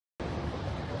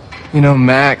You know,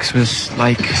 Max was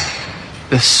like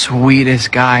the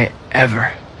sweetest guy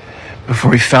ever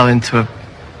before he fell into a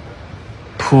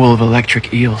pool of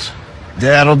electric eels.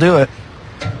 That'll do it.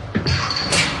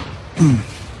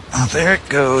 Oh, there it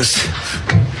goes.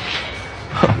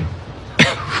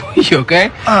 You okay?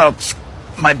 Oh,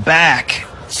 my back.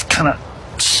 It's kind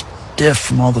of stiff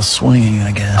from all the swinging,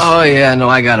 I guess. Oh, yeah, no,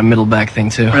 I got a middle back thing,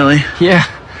 too. Really? Yeah.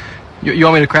 You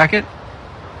want me to crack it?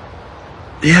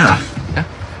 Yeah. Yeah?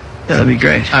 Yeah, that'd be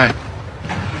great. All right.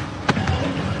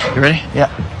 You ready? Yeah.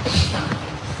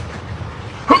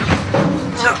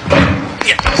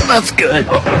 Yeah, that's good.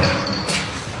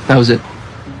 That was it.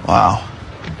 Wow.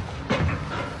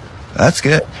 That's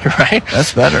good. Right?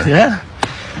 That's better. Yeah.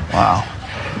 Wow.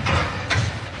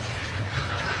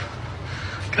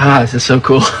 God, this is so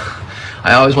cool.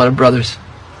 I always wanted brothers.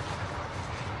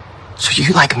 So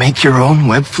you, like, make your own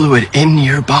web fluid in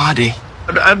your body?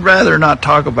 I'd rather not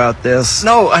talk about this.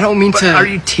 No, I don't mean But to... are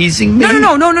you teasing me?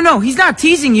 No. He's not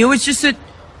teasing you. It's just that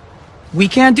we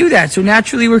can't do that. So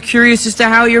naturally, we're curious as to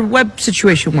how your web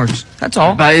situation works. That's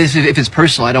all. But if it's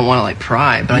personal, I don't want to, like,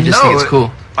 pry. But I just think it's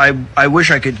cool. I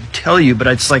wish I could tell you, but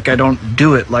it's like I don't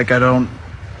do it. Like I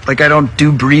don't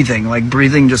do breathing. Like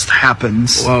breathing just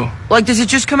happens. Whoa. Like, does it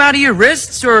just come out of your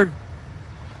wrists, or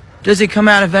does it come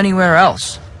out of anywhere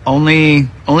else? Only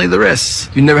the wrists.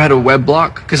 You never had a web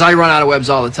block? Because I run out of webs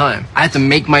all the time. I have to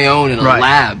make my own in a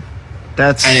lab.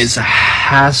 And it's a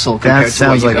hassle compared that to what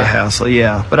sounds you like got. a hassle.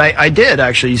 Yeah, but I did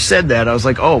actually. You said that. I was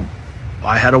like, oh,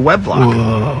 I had a web block.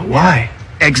 Whoa, why?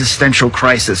 Existential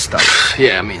crisis stuff.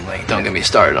 Yeah, I mean, like, don't get me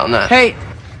started on that. Hey,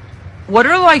 what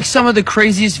are, like, some of the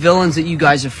craziest villains that you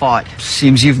guys have fought?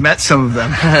 Seems you've met some of them.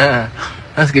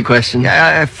 That's a good question.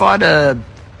 Yeah, I fought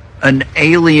an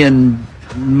alien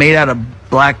made out of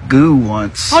black goo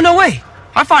once. Oh, no way.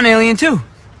 I fought an alien, too.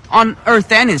 On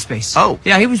Earth and in space. Oh.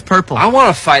 Yeah, he was purple. I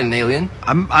want to fight an alien.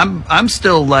 I'm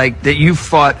still like that. You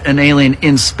fought an alien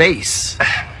in space.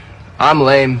 I'm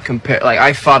lame compared. Like,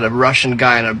 I fought a Russian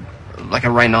guy in a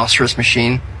rhinoceros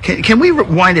machine. Can we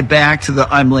rewind it back to the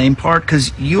I'm lame part?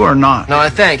 Because you are not. No,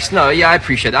 thanks. No, yeah, I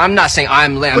appreciate it. I'm not saying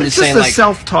I'm lame. I'm But just it's saying, just like, the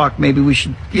self-talk. Maybe we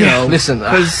should, you know. Listen.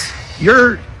 Because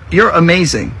you're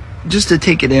amazing. Just to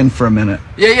take it in for a minute.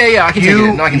 Yeah. I can take it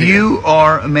in. No, I can take it in. You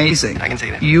are amazing. I can take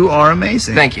it in. You are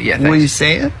amazing. Thank you. Yeah, thanks. Will you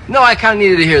say it? No, I kind of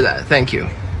needed to hear that. Thank you.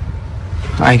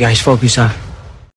 All right, guys, focus on.